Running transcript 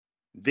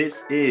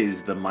This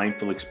is the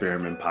Mindful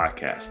Experiment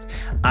Podcast.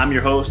 I'm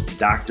your host,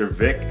 Dr.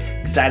 Vic.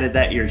 Excited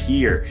that you're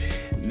here.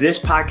 This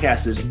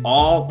podcast is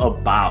all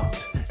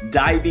about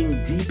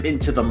diving deep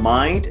into the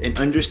mind and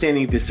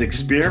understanding this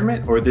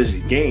experiment or this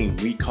game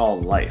we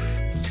call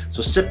life.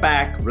 So sit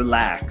back,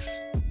 relax,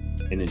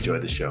 and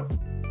enjoy the show.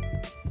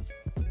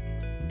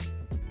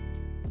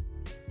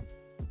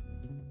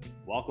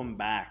 Welcome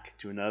back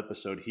to another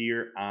episode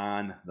here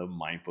on the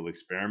Mindful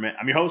Experiment.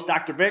 I'm your host,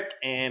 Dr. Vic,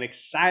 and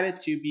excited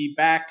to be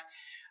back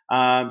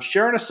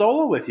sharing a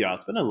solo with y'all.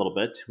 It's been a little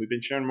bit. We've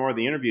been sharing more of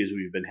the interviews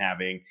we've been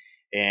having,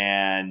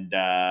 and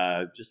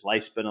just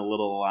life's been a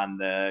little on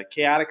the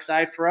chaotic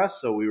side for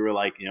us. So we were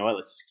like, you know what,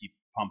 let's just keep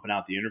pumping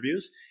out the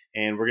interviews,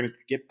 and we're going to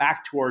get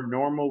back to our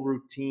normal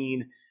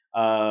routine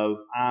of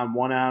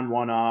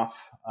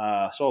one-on-one-off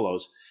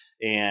solos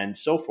and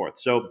so forth.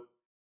 So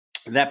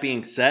that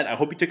being said, I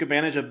hope you took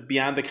advantage of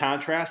Beyond the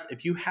Contrast.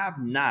 If you have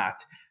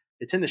not,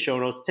 it's in the show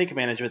notes. Take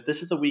advantage of it.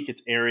 This is the week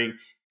it's airing.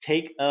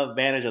 Take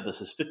advantage of this.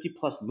 It's 50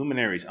 plus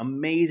luminaries,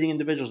 amazing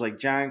individuals like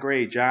John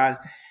Gray, John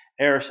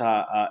Asraf.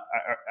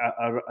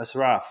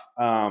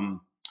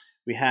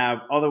 We have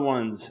other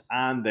ones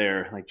on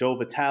there like Joe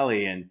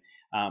Vitale and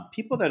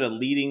people that are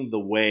leading the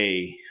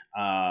way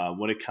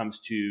when it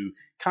comes to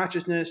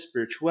consciousness,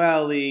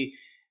 spirituality,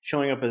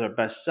 showing up as our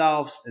best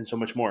selves, and so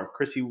much more.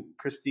 Christy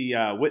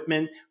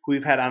Whitman, who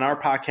we've had on our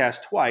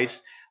podcast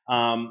twice,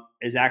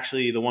 is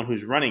actually the one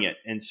who's running it.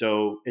 And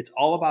so it's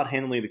all about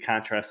handling the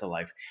contrast of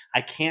life.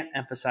 I can't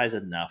emphasize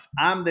enough.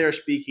 I'm there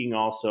speaking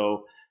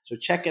also. So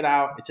check it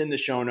out. It's in the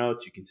show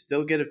notes. You can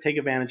still take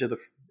advantage of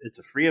it's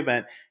a free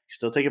event. You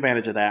still take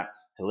advantage of that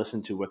to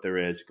listen to what there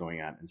is going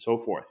on and so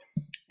forth.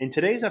 In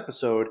today's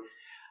episode,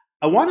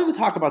 I wanted to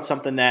talk about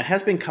something that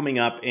has been coming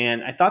up,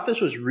 and I thought this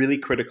was really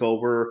critical.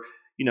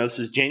 This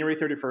is January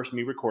 31st,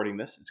 me recording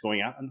this. It's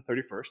going out on the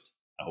 31st.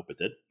 I hope it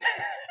did.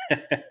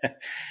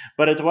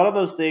 But it's one of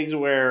those things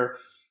where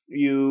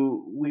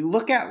we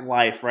look at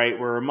life, right?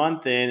 We're a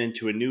month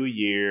into a new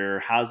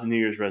year. How's the New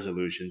Year's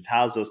resolutions?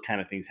 How's those kind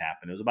of things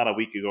happen? It was about a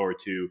week ago or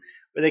two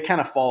where they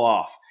kind of fall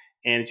off.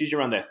 And it's usually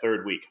around that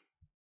third week.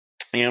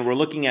 And we're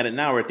looking at it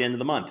now. We're at the end of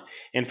the month.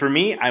 And for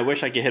me, I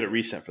wish I could hit a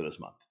reset for this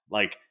month.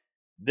 Like,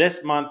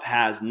 this month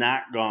has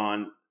not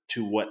gone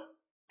to what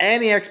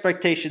any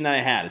expectation that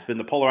I had. It's been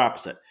the polar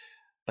opposite,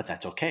 but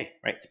that's okay,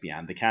 right? It's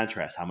beyond the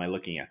contrast. How am I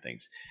looking at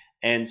things?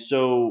 And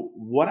so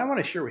what I want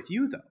to share with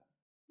you though,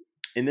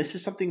 and this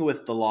is something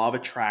with the law of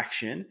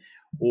attraction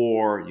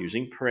or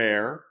using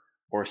prayer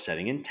or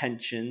setting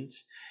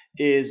intentions,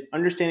 is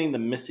understanding the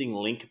missing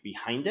link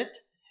behind it.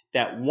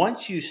 That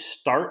once you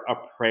start a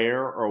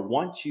prayer or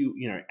once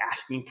you're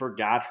asking for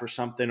God for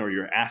something, or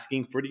you're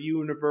asking for the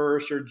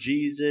universe or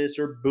Jesus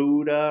or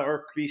Buddha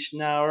or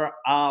Krishna or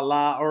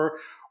Allah or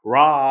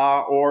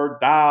Ra or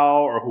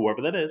Tao or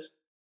whoever that is,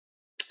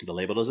 the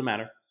label doesn't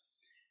matter.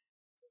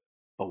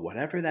 But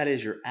whatever that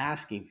is you're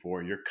asking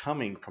for, you're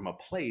coming from a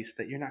place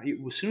that you're not.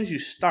 As soon as you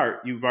start,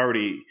 you've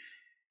already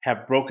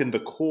have broken the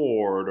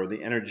cord or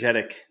the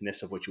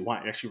energeticness of what you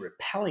want. You're actually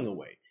repelling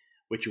away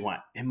what you want.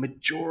 And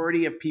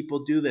majority of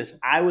people do this.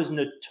 I was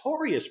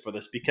notorious for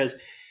this because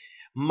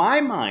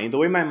my mind, the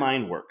way my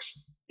mind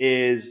works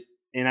is,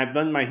 and I've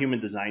done my human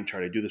design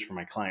chart, I do this for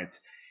my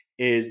clients,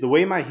 is the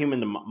way my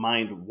human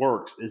mind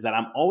works is that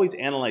I'm always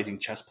analyzing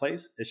chess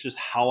plays. It's just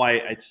how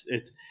it's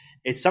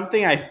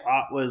something I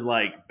thought was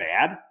like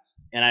bad,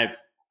 and I've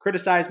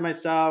criticized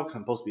myself because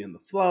I'm supposed to be in the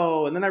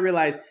flow. And then I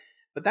realized,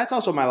 but that's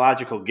also my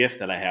logical gift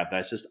that I have.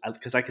 That's just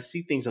because I can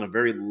see things in a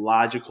very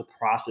logical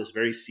process,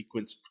 very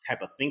sequence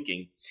type of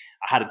thinking,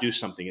 how to do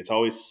something. It's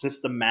always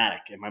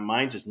systematic, and my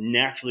mind just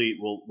naturally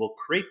will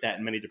create that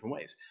in many different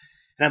ways.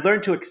 And I've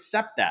learned to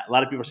accept that. A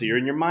lot of people say you're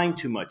in your mind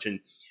too much, and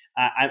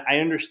I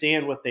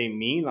understand what they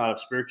mean. A lot of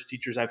spiritual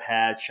teachers I've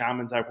had,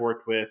 shamans I've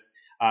worked with,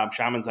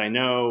 shamans I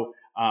know,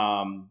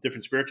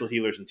 different spiritual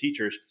healers and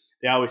teachers,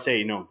 they always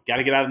say, got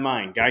to get out of the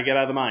mind, got to get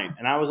out of the mind.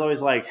 And I was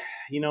always like,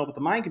 but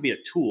the mind can be a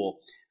tool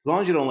as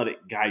long as you don't let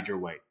it guide your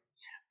way.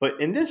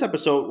 But in this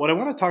episode, what I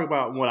want to talk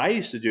about, what I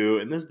used to do,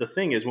 and this is the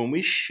thing, is when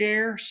we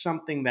share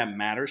something that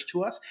matters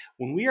to us,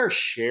 when we are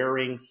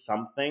sharing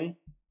something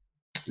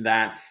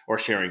or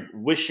sharing,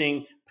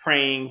 wishing,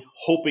 praying,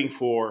 hoping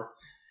for,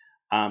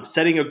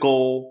 setting a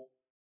goal,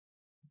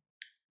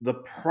 the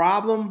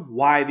problem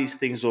why these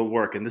things will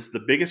work, and this is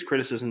the biggest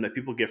criticism that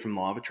people get from the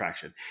law of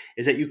attraction,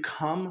 is that you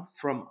come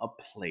from a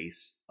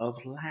place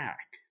of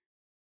lack.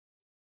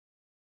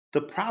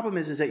 The problem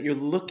is that you're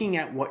looking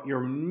at what you're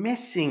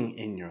missing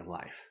in your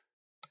life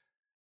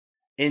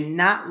and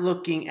not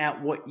looking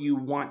at what you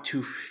want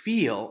to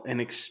feel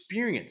and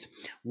experience.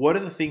 What are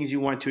the things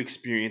you want to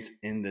experience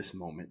in this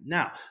moment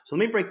now? So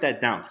let me break that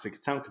down because it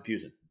can sound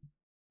confusing.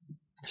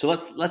 So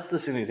let's listen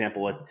to an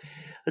example.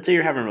 Let's say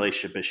you're having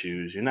relationship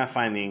issues. You're not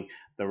finding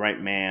the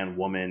right man,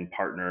 woman,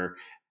 partner,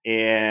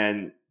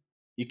 and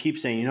you keep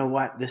saying, you know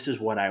what, this is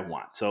what I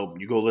want. So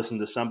you go listen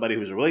to somebody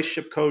who's a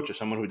relationship coach or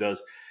someone who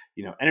does,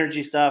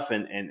 energy stuff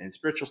and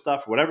spiritual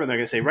stuff, or whatever. And they're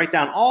going to say, write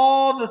down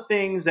all the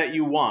things that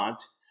you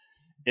want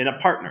in a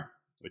partner.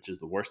 which is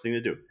the worst thing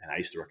to do. And I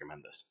used to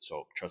recommend this.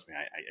 So trust me,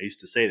 I used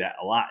to say that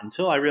a lot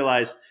until I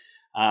realized,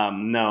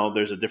 no,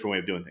 there's a different way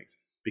of doing things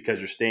because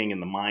you're staying in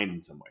the mind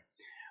in some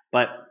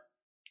way.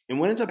 And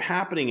what ends up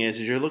happening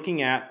is you're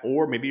looking at,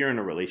 or maybe you're in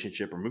a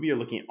relationship, or maybe you're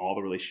looking at all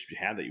the relationships you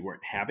had that you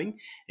weren't having, and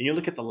you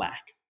look at the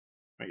lack,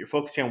 right? You're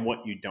focusing on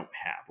what you don't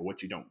have or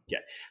what you don't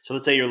get. So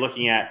let's say you're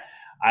looking at,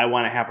 I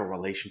want to have a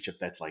relationship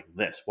that's like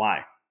this.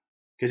 Why?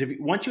 Because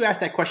once you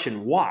ask that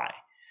question, why?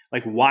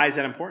 Like, why is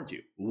that important to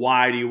you?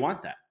 Why do you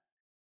want that?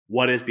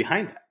 What is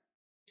behind that?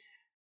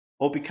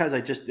 Oh, because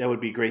that would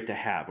be great to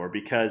have, or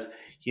because,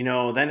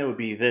 then it would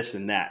be this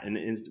and that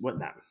and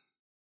whatnot.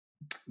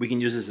 We can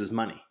use this as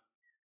money.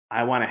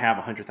 I want to have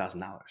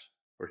 $100,000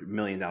 or $1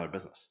 million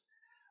business.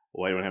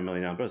 Why do I have $1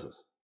 million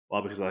business?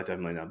 Well, because I like to have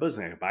 $1 million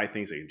business. I can buy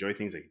things, I can enjoy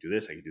things, I can do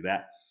this, I can do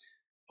that.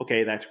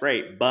 Okay, that's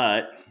great.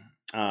 But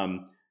do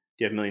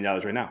you have $1 million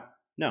right now?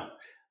 No,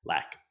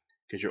 lack.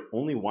 Because you're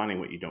only wanting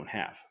what you don't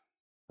have.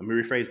 Let me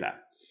rephrase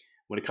that.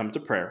 When it comes to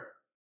prayer,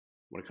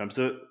 when it comes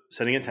to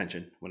setting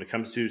intention, when it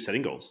comes to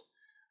setting goals,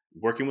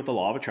 working with the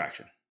law of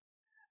attraction,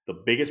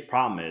 the biggest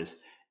problem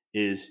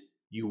is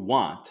you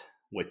want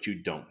what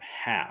you don't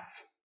have.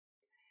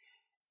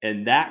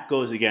 And that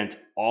goes against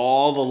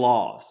all the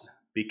laws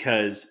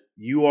because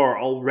you are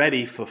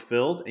already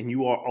fulfilled and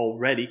you are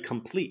already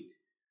complete.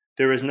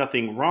 There is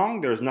nothing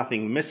wrong. There's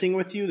nothing missing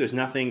with you. There's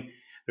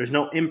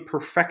no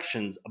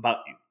imperfections about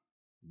you.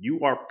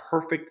 You are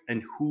perfect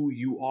in who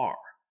you are.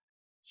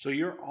 So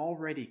you're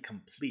already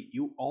complete.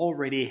 You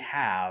already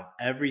have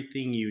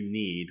everything you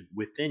need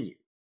within you.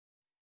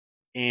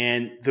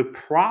 And the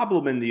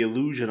problem in the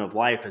illusion of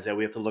life is that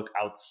we have to look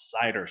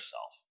outside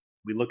ourselves.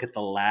 We look at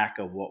the lack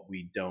of what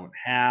we don't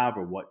have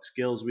or what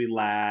skills we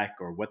lack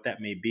or what that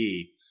may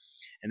be.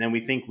 And then we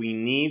think we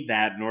need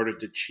that in order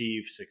to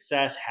achieve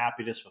success,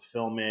 happiness,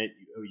 fulfillment,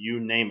 you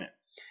name it.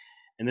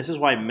 And this is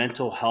why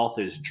mental health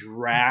is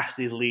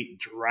drastically,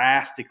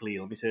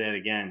 let me say that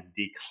again,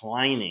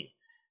 declining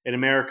in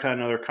America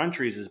and other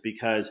countries is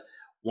because,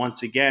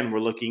 once again, we're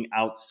looking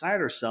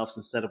outside ourselves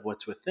instead of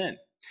what's within.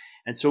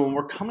 And so when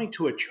we're coming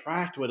to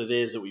attract what it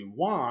is that we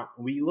want,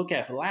 we look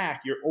at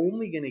lack, you're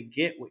only going to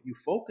get what you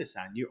focus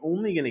on. You're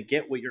only going to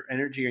get what your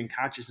energy and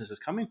consciousness is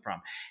coming from.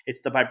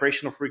 It's the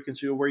vibrational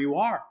frequency of where you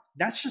are.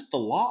 That's just the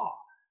law.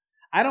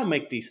 I don't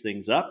make these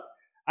things up.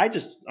 I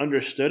just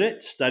understood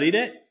it, studied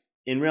it,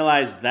 and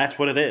realized that's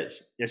what it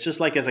is. It's just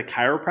like as a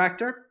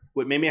chiropractor,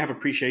 what made me have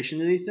appreciation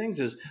to these things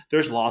is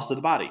there's laws to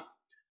the body.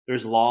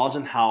 There's laws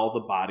in how the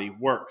body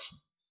works.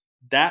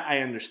 That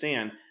I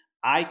understand.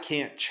 I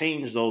can't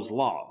change those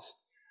laws.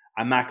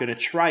 I'm not going to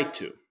try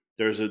to.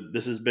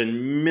 This has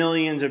been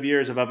millions of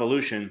years of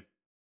evolution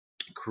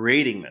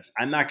creating this.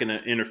 I'm not going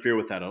to interfere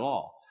with that at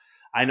all.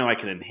 I know I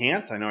can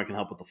enhance. I know I can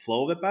help with the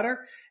flow of it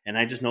better. And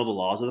I just know the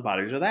laws of the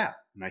bodies are that.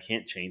 And I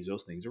can't change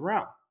those things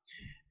around.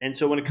 And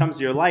so when it comes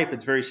to your life,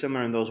 it's very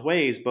similar in those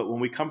ways. But when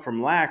we come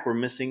from lack, we're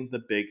missing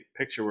the big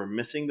picture. We're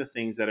missing the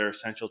things that are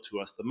essential to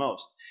us the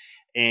most.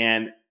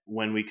 And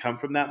when we come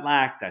from that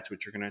lack, that's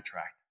what you're going to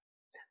attract.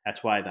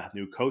 That's why the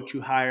new coach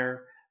you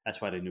hire, that's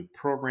why the new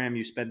program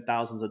you spend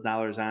thousands of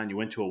dollars on, you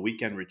went to a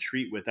weekend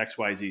retreat with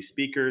XYZ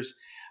speakers,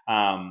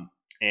 and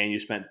you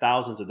spent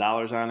thousands of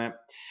dollars on it,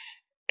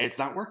 it's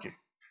not working.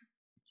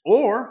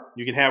 Or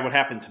you can have what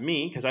happened to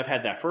me, because I've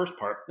had that first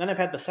part, then I've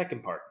had the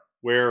second part,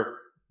 where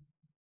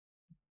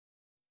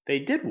they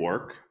did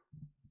work,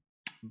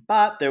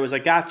 but there was a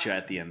gotcha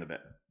at the end of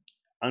it.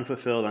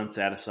 Unfulfilled,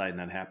 unsatisfied,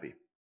 not happy.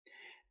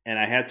 And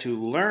I had to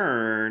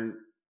learn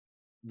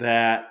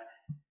that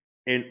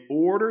in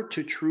order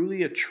to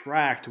truly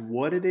attract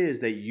what it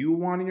is that you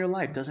want in your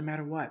life, doesn't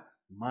matter what,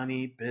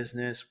 money,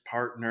 business,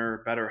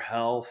 partner, better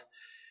health,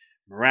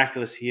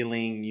 miraculous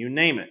healing, you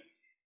name it,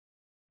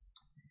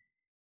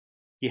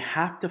 you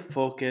have to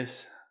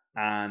focus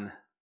on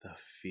the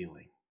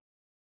feeling.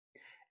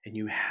 And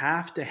you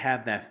have to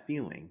have that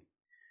feeling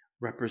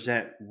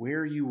represent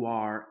where you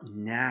are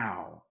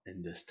now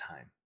in this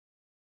time.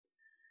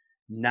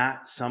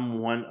 Not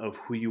someone of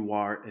who you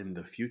are in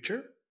the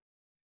future,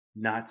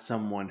 not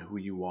someone who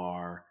you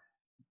are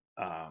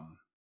I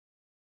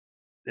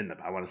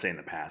want to say in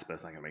the past, but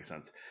that's not going to make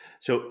sense.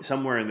 So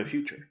somewhere in the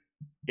future,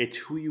 it's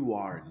who you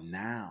are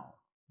now.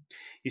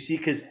 You see,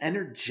 because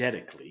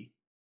energetically,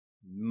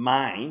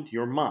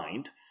 your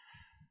mind,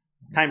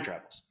 time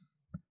travels.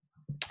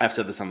 I've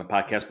said this on the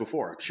podcast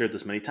before. I've shared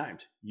this many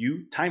times.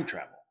 You time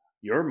travel.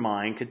 Your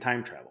mind can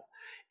time travel.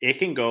 It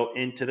can go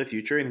into the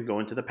future and go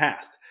into the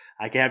past.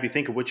 I can have you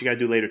think of what you got to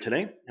do later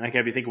today, and I can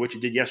have you think of what you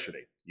did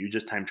yesterday. You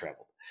just time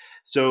traveled.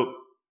 So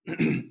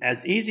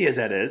as easy as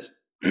that is,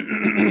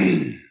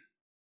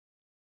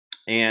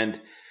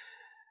 and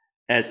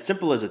as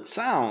simple as it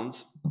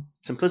sounds,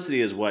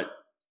 simplicity is what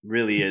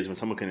really is when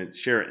someone can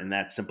share it in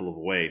that simple of a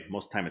way.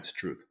 Most of the time it's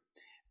truth.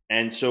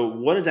 And so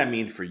what does that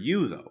mean for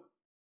you, though?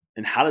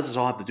 And how does this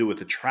all have to do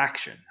with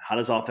attraction? How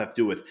does it all have to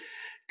do with,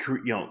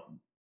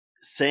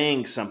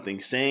 saying something,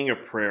 saying a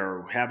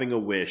prayer, having a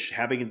wish,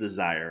 having a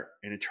desire,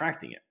 and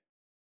attracting it?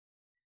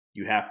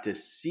 You have to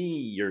see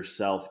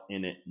yourself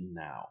in it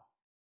now.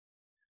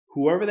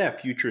 whoever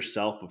that future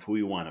self of who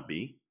you want to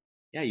be,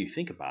 yeah, you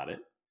think about it,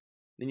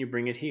 then you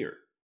bring it here.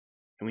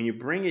 And when you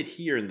bring it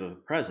here into the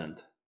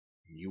present,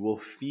 you will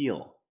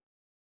feel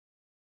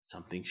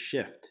something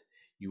shift.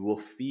 You will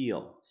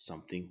feel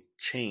something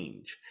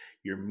change.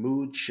 Your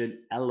mood should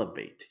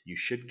elevate. You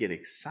should get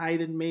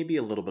excited, maybe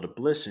a little bit of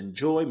bliss and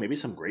joy, maybe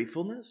some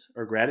gratefulness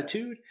or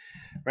gratitude,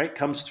 right?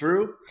 Comes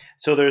through.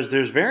 So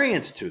there's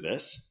variance to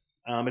this.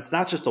 It's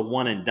not just a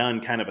one and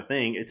done kind of a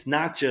thing. It's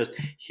not just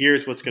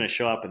here's what's going to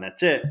show up and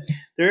that's it.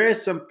 There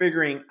is some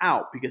figuring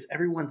out because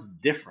everyone's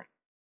different.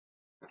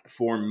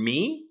 For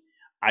me,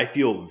 I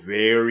feel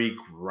very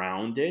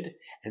grounded,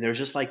 and there's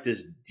just like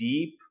this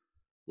deep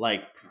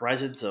like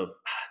presence of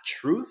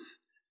truth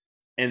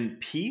and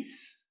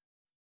peace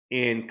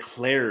and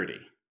clarity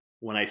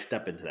when I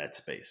step into that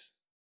space.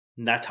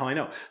 And that's how I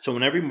know. So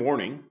when every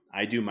morning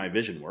I do my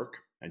vision work,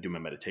 I do my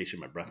meditation,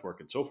 my breath work,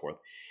 and so forth,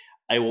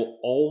 I will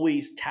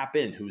always tap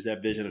in who's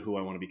that vision of who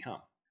I want to become.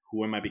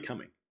 Who am I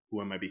becoming?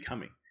 Who am I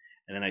becoming?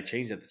 And then I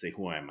change that to say,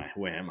 who am I?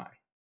 Who am I?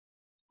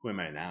 Who am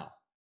I now?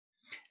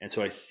 And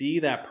so I see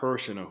that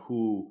person of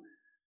who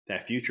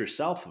that future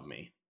self of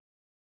me,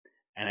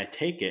 and I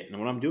take it, and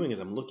what I'm doing is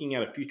I'm looking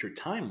at a future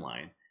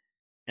timeline,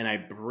 and I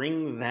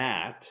bring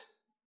that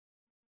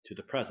to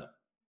the present.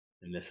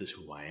 And this is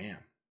who I am.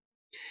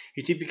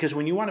 You see, because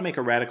when you want to make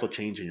a radical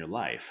change in your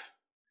life,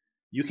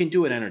 you can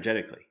do it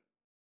energetically.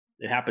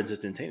 It happens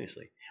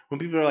instantaneously. When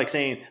people are like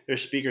saying,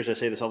 there's speakers that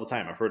say this all the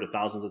time. I've heard it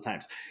thousands of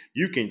times.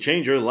 You can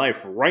change your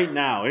life right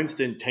now,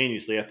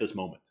 instantaneously at this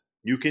moment.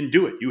 You can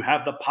do it. You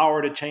have the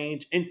power to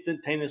change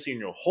instantaneously,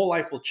 and your whole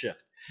life will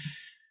shift.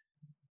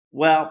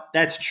 Well,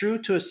 that's true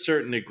to a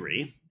certain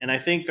degree. And I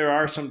think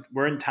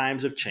we're in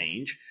times of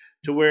change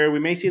to where we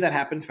may see that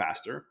happen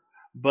faster.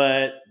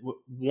 But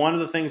one of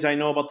the things I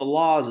know about the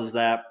laws is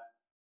that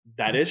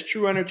is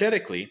true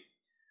energetically,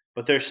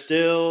 but there's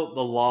still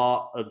the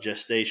law of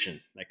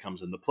gestation that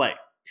comes into play.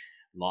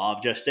 Law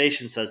of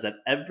gestation says that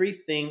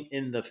everything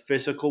in the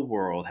physical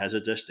world has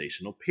a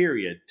gestational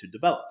period to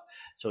develop.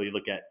 So you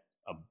look at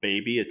a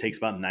baby, it takes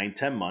about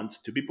 9-10 months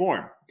to be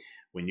born.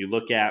 When you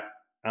look at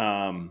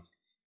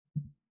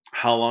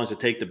how long does it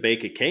take to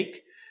bake a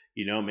cake?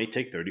 It may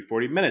take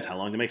 30-40 minutes. How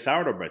long to make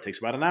sourdough bread? It takes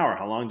about an hour.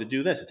 How long to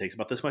do this? It takes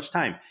about this much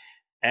time.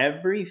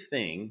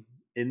 Everything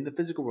in the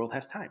physical world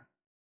has time.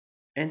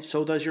 And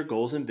so does your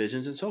goals and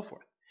visions and so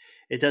forth.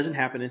 It doesn't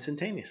happen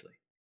instantaneously.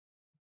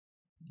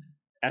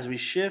 As we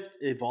shift,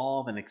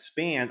 evolve, and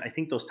expand, I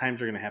think those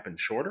times are going to happen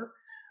shorter.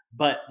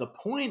 But the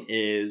point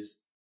is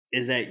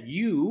that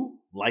you,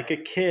 like a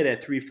kid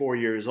at 3-4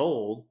 years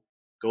old,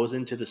 goes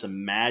into this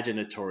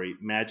imaginatory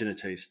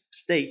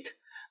state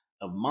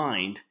of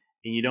mind,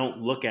 and you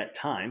don't look at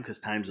time because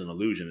time's an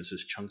illusion. It's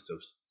just chunks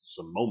of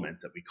some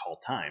moments that we call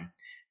time.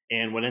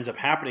 And what ends up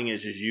happening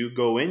is you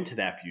go into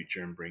that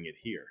future and bring it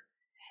here.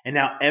 And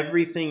now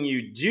everything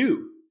you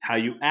do, how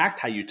you act,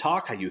 how you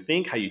talk, how you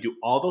think, how you do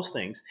all those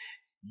things,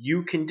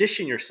 you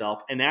condition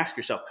yourself and ask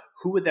yourself,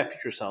 who would that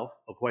future self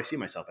of who I see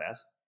myself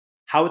as,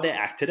 how would they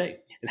act today?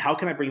 And how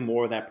can I bring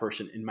more of that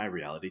person in my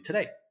reality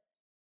today?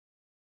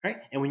 Right?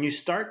 And when you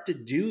start to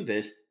do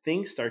this,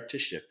 things start to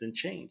shift and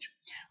change.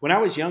 When I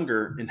was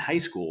younger in high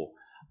school,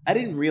 I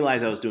didn't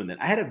realize I was doing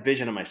that. I had a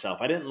vision of myself.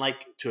 I didn't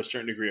like, to a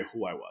certain degree, of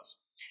who I was.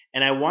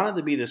 And I wanted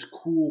to be this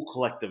cool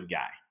collective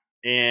guy.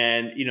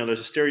 And, there's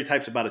a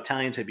stereotypes about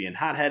Italians being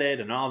hot-headed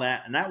and all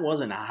that. And that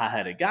wasn't a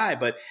hot-headed guy,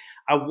 but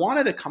I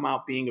wanted to come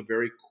out being a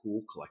very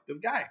cool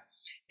collective guy.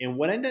 And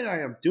what ended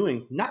up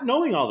doing, not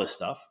knowing all this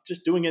stuff,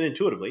 just doing it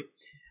intuitively,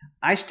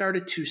 I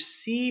started to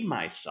see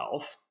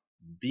myself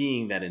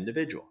being that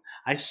individual.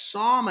 I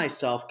saw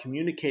myself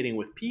communicating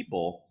with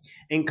people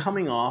and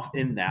coming off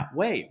in that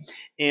way.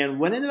 And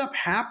what ended up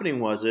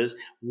happening is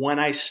when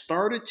I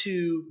started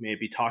to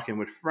maybe talking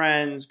with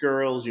friends,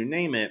 girls, you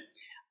name it,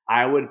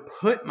 I would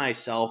put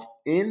myself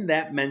in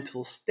that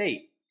mental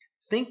state,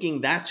 thinking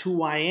that's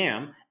who I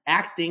am,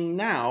 acting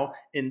now,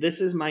 and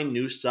this is my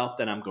new self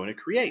that I'm going to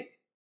create.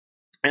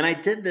 And I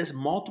did this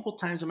multiple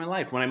times in my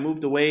life. When I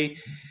moved away,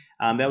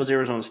 that was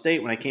Arizona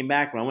State. When I came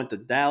back, when I went to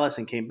Dallas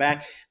and came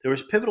back, there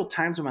was pivotal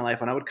times in my life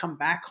when I would come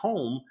back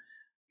home,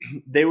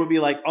 they would be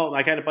like, oh,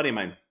 like I had a buddy of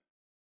mine.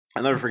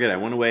 I'll never forget. I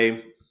went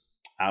away.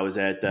 I was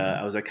at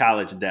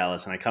college in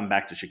Dallas, and I come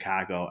back to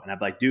Chicago, and I'm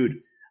like,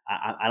 dude,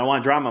 I don't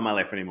want drama in my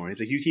life anymore. He's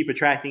like, you keep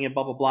attracting it,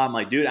 blah, blah, blah. I'm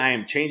like, dude, I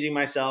am changing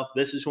myself.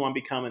 This is who I'm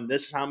becoming.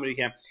 This is how I'm going to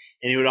become.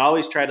 And he would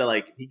always try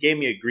to he gave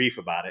me a grief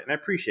about it. And I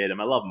appreciate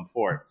him. I love him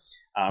for it.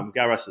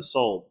 God rest his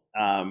soul.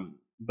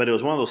 But it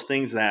was one of those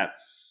things that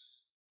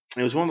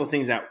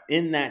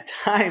in that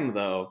time,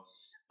 though,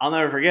 I'll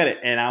never forget it.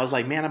 And I was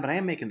like, man, but I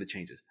am making the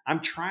changes.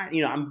 I'm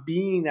trying, I'm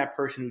being that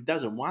person who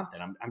doesn't want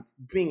that. I'm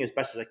being as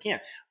best as I can.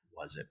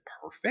 Was it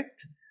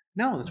perfect?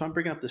 No, that's why I'm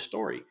bringing up this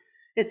story.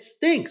 It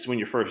stinks when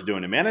you're first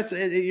doing it, man.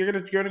 You're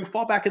gonna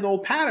fall back into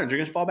old patterns.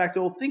 You're gonna fall back to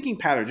old thinking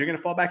patterns. You're gonna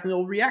fall back into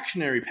old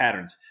reactionary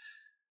patterns.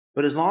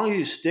 But as long as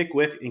you stick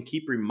with and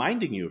keep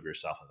reminding you of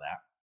yourself of that,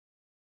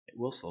 it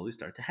will slowly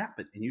start to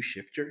happen. And you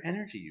shift your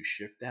energy. You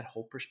shift that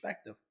whole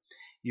perspective.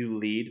 You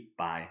lead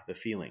by the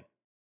feeling.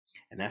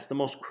 And that's the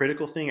most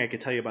critical thing I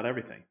could tell you about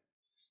everything.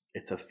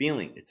 It's a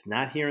feeling. It's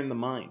not here in the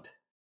mind.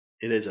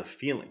 It is a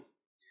feeling.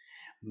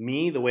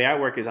 Me, the way I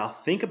work is I'll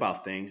think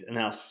about things and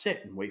then I'll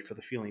sit and wait for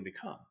the feeling to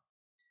come.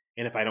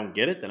 And if I don't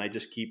get it, then I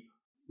just keep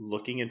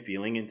looking and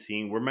feeling and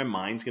seeing where my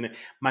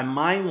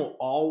mind will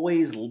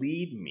always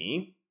lead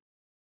me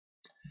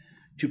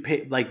to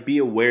be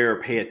aware or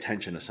pay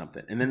attention to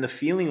something. And then the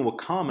feeling will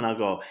come and I'll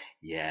go,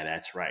 yeah,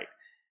 that's right.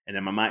 And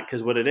then my mind,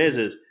 because what it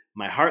is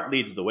my heart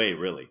leads the way,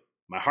 really.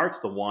 My heart's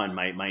the one,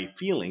 my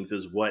feelings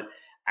is what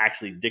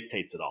actually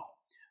dictates it all.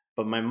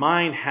 But my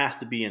mind has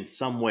to be in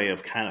some way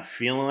of kind of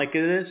feeling like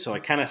it is. So I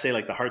kind of say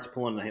like the heart's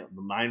pulling the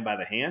mind by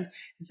the hand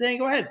and saying,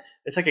 go ahead.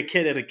 It's like a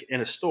kid in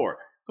a store.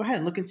 Go ahead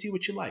and look and see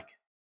what you like.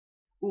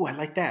 Ooh, I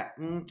like that.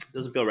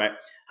 Doesn't feel right.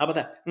 How about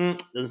that?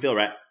 Doesn't feel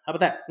right. How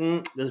about that?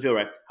 Doesn't feel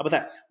right. How about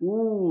that?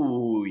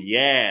 Ooh,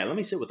 yeah. Let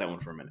me sit with that one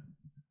for a minute.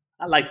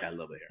 I like that a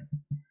little bit here.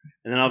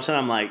 And then all of a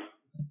sudden I'm like,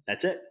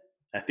 that's it.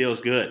 That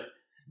feels good.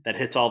 That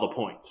hits all the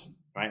points,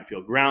 right? I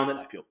feel grounded.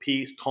 I feel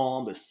peace,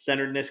 calm. The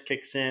centeredness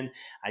kicks in.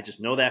 I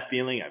just know that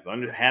feeling.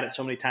 I've had it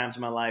so many times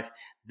in my life.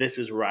 This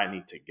is where I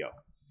need to go.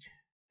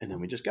 And then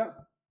we just go.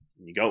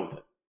 And you go with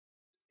it.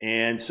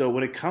 And so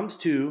when it comes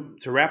to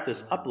wrap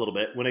this up a little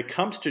bit, when it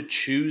comes to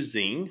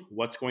choosing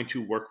what's going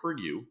to work for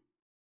you,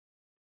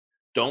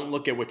 don't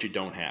look at what you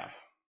don't have.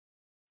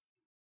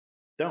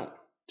 Don't.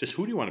 Just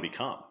who do you want to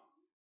become?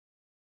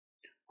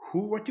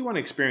 What do you want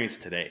to experience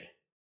today?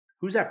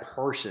 Who's that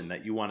person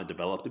that you want to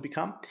develop to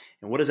become?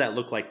 And what does that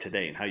look like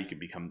today and how you can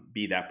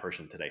be that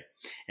person today?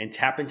 And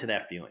tap into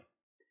that feeling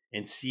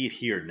and see it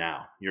here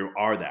now. You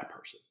are that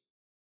person.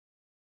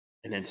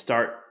 And then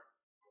start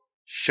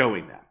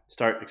showing that.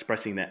 Start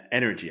expressing that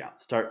energy out.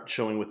 Start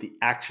showing with the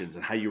actions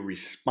and how you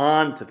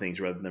respond to things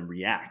rather than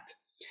react.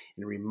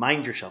 And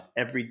remind yourself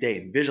every day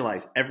and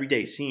visualize every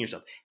day seeing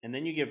yourself. And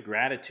then you give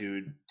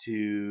gratitude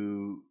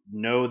to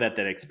know that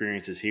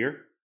experience is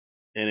here.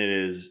 And it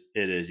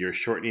is, you're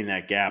shortening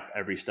that gap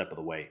every step of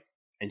the way.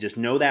 And just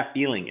know that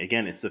feeling.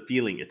 Again, it's the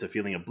feeling. It's a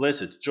feeling of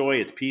bliss. It's joy.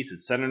 It's peace.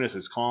 It's centeredness.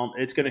 It's calm.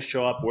 It's going to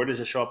show up. Where does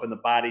it show up in the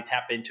body?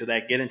 Tap into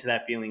that. Get into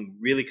that feeling.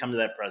 Really come to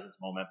that presence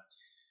moment.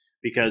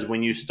 Because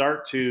when you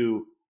start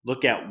to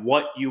look at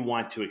what you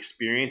want to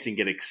experience and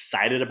get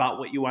excited about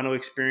what you want to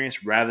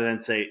experience rather than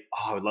say,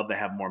 oh, I would love to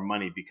have more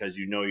money because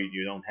you know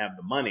you don't have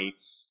the money,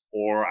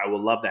 or I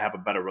would love to have a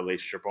better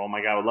relationship, or oh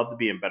my God, I would love to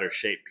be in better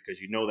shape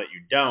because you know that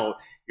you don't,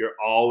 you're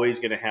always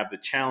going to have the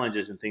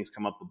challenges and things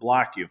come up to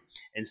block you.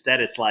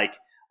 Instead, it's like,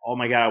 oh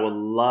my God, I would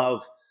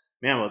love,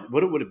 man,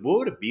 what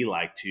would it be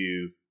like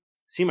to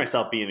see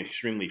myself being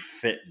extremely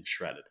fit and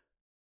shredded?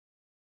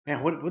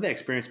 Man, what would that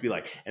experience be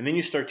like? And then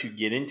you start to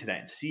get into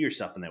that and see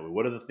yourself in that way.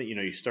 What are the things,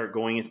 you start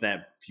going into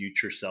that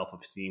future self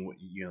of seeing what,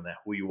 that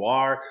who you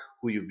are,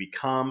 who you've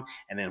become,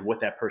 and then what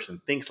that person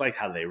thinks like,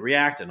 how they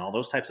react, and all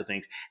those types of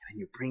things. And then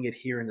you bring it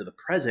here into the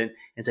present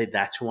and say,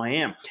 that's who I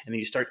am. And then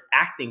you start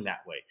acting that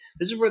way.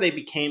 This is where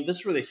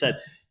they said,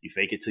 you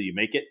fake it till you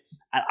make it.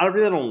 I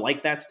really don't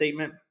like that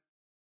statement.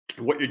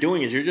 What you're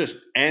doing is you're just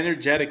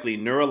energetically,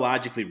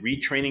 neurologically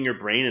retraining your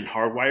brain and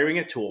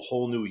hardwiring it to a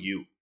whole new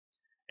you.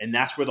 And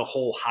that's where the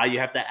whole how you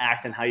have to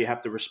act and how you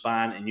have to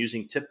respond and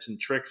using tips and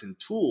tricks and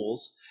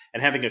tools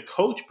and having a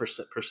coach per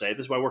se. This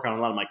is what I work on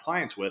a lot of my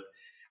clients with,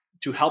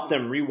 to help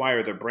them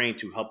rewire their brain,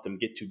 to help them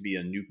get to be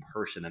a new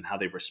person and how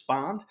they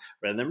respond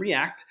rather than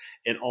react.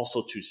 And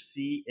also to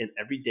see in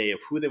every day of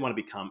who they want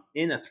to become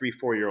in a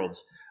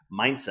 3-4-year-old's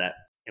mindset.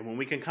 And when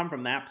we can come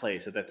from that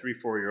place at that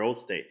 3-4-year-old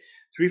state,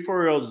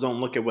 3-4-year-olds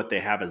don't look at what they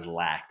have as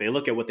lack. They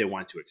look at what they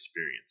want to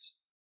experience.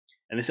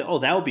 And they say, oh,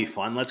 that would be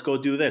fun. Let's go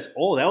do this.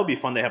 Oh, that would be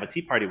fun to have a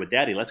tea party with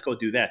daddy. Let's go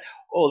do that.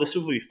 Oh, this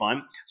would be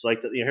fun. So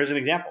here's an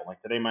example. Like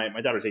today, my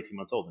daughter's 18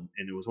 months old.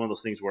 And it was one of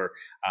those things where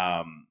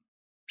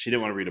she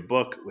didn't want to read a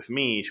book with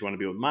me. She wanted to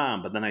be with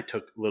mom. But then I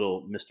took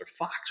little Mr.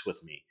 Fox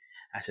with me.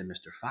 I said,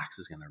 Mr. Fox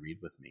is going to read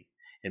with me.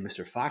 And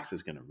Mr. Fox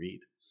is going to read.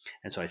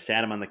 And so I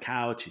sat him on the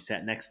couch. He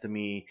sat next to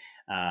me.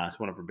 It's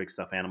one of her big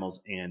stuffed animals.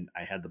 And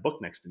I had the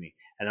book next to me.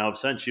 And all of a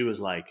sudden she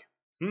was like,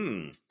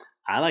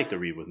 I like to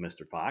read with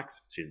Mr.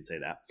 Fox. She didn't say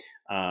that.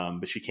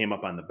 But she came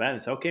up on the bed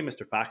and said, okay,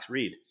 Mr. Fox,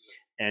 read.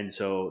 And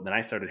so then I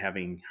started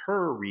having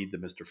her read the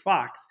Mr.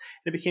 Fox,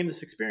 and it became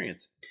this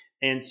experience.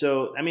 And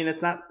so, I mean,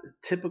 it's not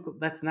typical.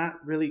 That's not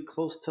really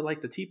close to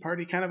like the tea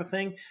party kind of a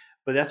thing,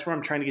 but that's where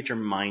I'm trying to get your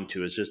mind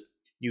to, is just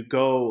you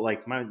go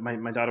like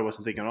my daughter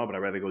wasn't thinking, oh, but I'd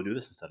rather go do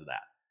this instead of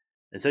that.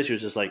 Instead, she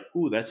was just like,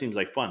 ooh, that seems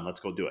like fun.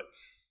 Let's go do it.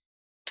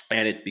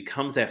 And it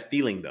becomes that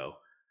feeling, though,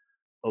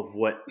 of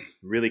what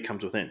really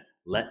comes within.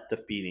 Let the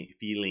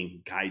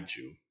feeling guide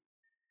you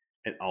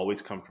and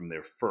always come from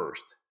there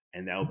first.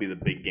 And that will be the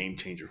big game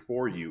changer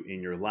for you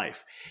in your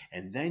life.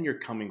 And then you're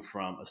coming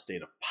from a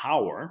state of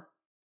power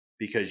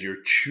because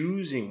you're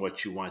choosing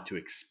what you want to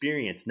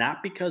experience,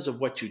 not because of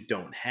what you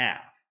don't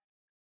have,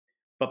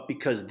 but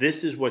because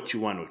this is what you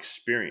want to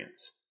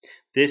experience.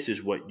 This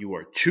is what you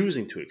are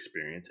choosing to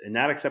experience and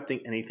not accepting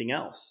anything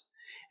else.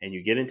 And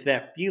you get into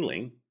that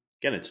feeling.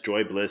 Again, it's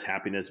joy, bliss,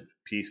 happiness,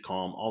 peace,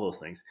 calm, all those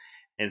things.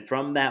 And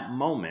from that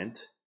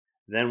moment,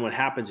 And then what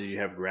happens is you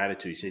have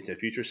gratitude. You say to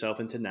future self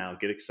into now,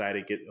 get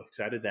excited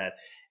that,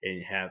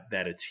 and have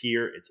that it's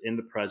here, it's in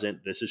the present.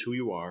 This is who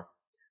you are.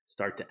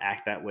 Start to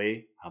act that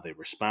way, how they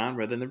respond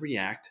rather than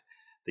react.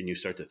 Then you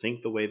start to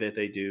think the way that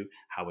they do.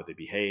 How would they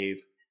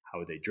behave? How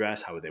would they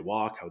dress? How would they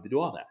walk? How would they do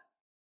all that?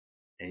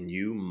 And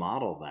you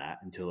model that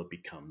until it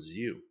becomes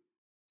you.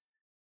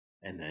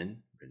 And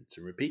then rinse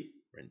and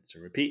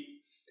repeat,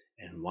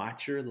 and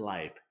watch your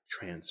life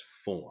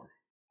transform.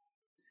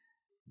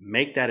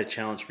 Make that a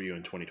challenge for you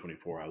in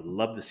 2024. I would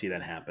love to see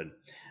that happen.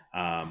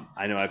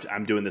 I know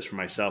I'm doing this for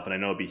myself, and I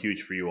know it'll be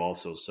huge for you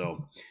also.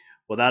 So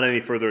without any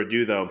further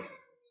ado, though,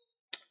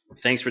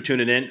 thanks for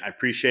tuning in. I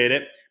appreciate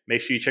it.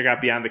 Make sure you check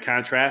out Beyond the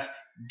Contrast.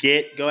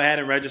 Go ahead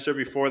and register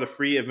before the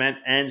free event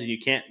ends, and you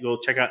can't go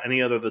check out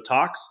any other of the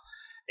talks.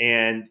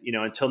 And,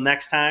 until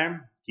next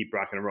time, keep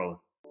rocking and rolling.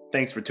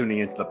 Thanks for tuning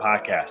into the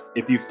podcast.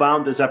 If you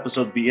found this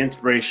episode to be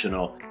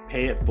inspirational,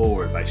 pay it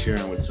forward by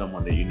sharing with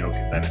someone that you know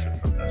can benefit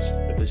from this.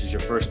 If this is your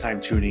first time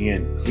tuning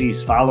in,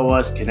 please follow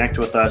us, connect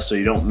with us so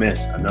you don't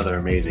miss another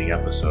amazing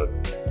episode.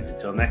 And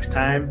until next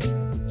time,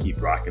 keep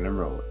rocking and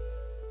rolling.